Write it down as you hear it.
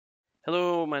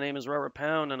Hello, my name is Robert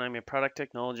Pound and I'm a product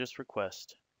technologist for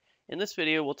Quest. In this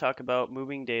video, we'll talk about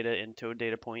moving data in Toad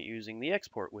Data Point using the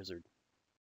export wizard.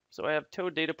 So I have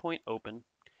Toad Data Point open,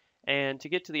 and to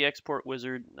get to the export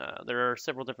wizard, there are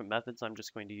several different methods. I'm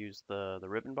just going to use the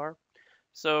ribbon bar.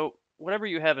 So whatever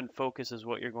you have in focus is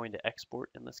what you're going to export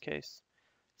in this case.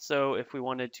 So if we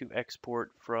wanted to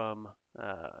export from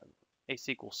a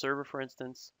SQL Server, for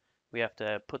instance, we have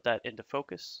to put that into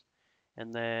focus.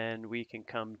 And then we can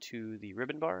come to the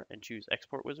ribbon bar and choose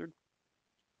Export Wizard.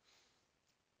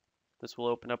 This will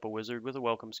open up a wizard with a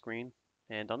welcome screen.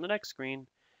 And on the next screen,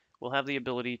 we'll have the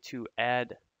ability to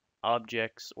add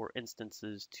objects or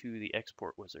instances to the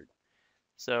export wizard.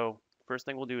 So first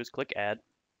thing we'll do is click Add.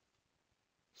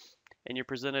 And you're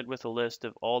presented with a list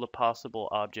of all the possible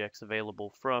objects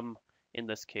available from, in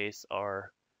this case,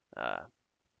 our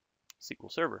SQL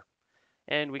Server.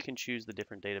 And we can choose the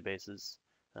different databases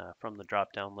from the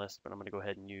drop-down list, but I'm going to go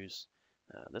ahead and use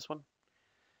this one.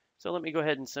 So let me go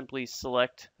ahead and simply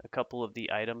select a couple of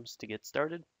the items to get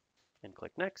started and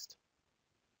click Next.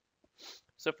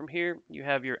 So from here, you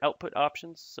have your output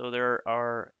options. So there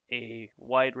are a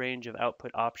wide range of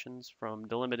output options from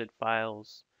delimited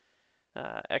files,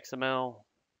 XML,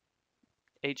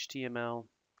 HTML.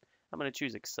 I'm going to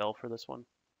choose Excel for this one.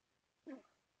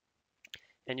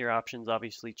 And your options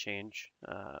obviously change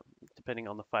depending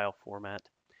on the file format.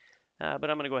 But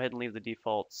I'm going to go ahead and leave the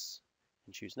defaults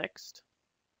and choose Next.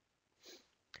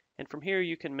 And from here,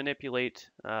 you can manipulate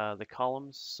the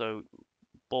columns. So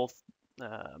both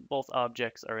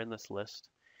objects are in this list.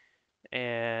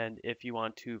 And if you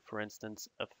want to, for instance,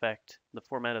 affect the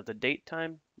format of the date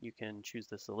time, you can choose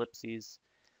this ellipses.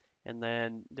 And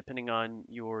then depending on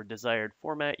your desired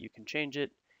format, you can change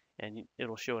it. And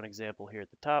it'll show an example here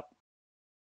at the top.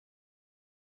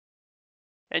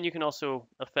 And you can also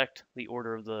affect the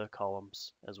order of the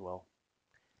columns as well,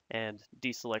 and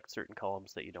deselect certain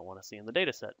columns that you don't want to see in the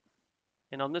data set.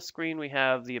 And on this screen, we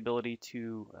have the ability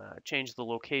to change the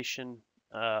location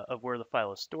of where the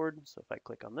file is stored. So if I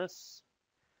click on this,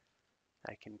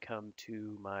 I can come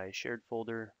to my shared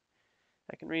folder.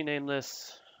 I can rename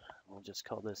this. We'll just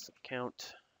call this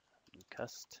account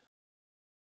cust.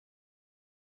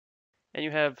 And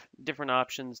you have different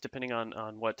options depending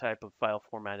on what type of file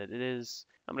format it is.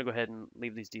 I'm going to go ahead and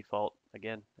leave these default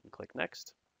again and click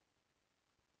Next.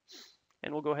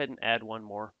 And we'll go ahead and add one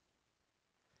more.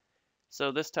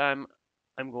 So this time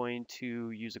I'm going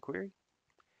to use a query.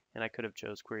 And I could have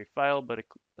chose query file, but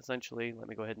essentially, let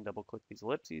me go ahead and double click these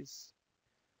ellipses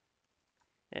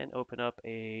and open up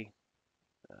a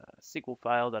SQL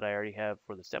file that I already have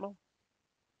for this demo.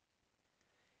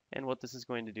 And what this is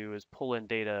going to do is pull in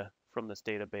data from this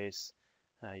database.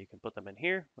 You can put them in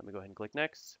here. Let me go ahead and click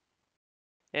Next.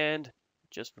 And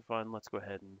just for fun, let's go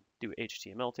ahead and do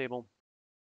HTML table.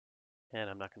 And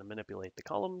I'm not going to manipulate the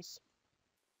columns.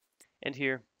 And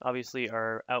here, obviously,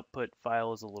 our output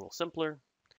file is a little simpler.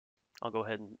 I'll go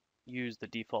ahead and use the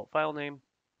default file name.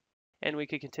 And we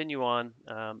could continue on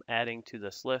adding to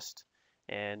this list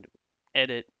and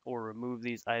edit or remove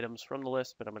these items from the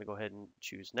list, but I'm going to go ahead and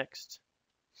choose Next.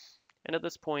 And at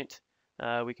this point,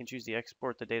 we can choose to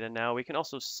export the data now. We can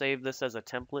also save this as a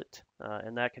template,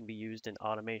 and that can be used in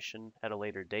automation at a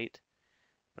later date.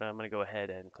 But I'm going to go ahead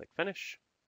and click Finish.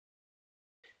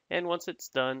 And once it's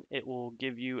done, it will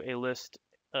give you a list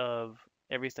of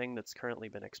everything that's currently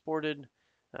been exported,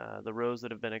 the rows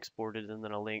that have been exported, and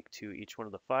then a link to each one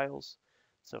of the files.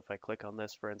 So if I click on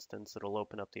this, for instance, it'll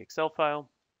open up the Excel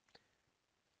file.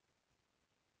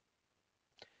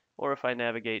 Or if I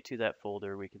navigate to that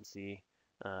folder, we can see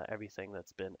everything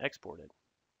that's been exported.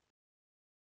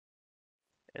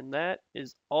 And that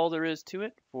is all there is to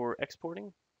it for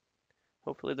exporting.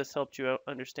 Hopefully this helped you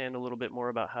understand a little bit more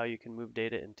about how you can move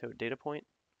data in Toad Data Point.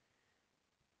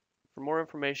 For more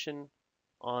information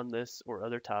on this or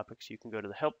other topics, you can go to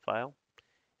the help file.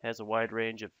 It has a wide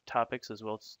range of topics as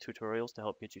well as tutorials to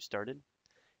help get you started.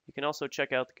 You can also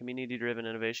check out the community-driven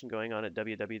innovation going on at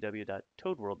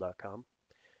www.toadworld.com.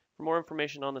 For more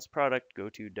information on this product, go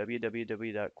to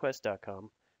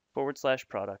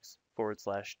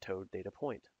www.quest.com/products/Toad Data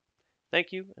Point.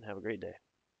 Thank you and have a great day.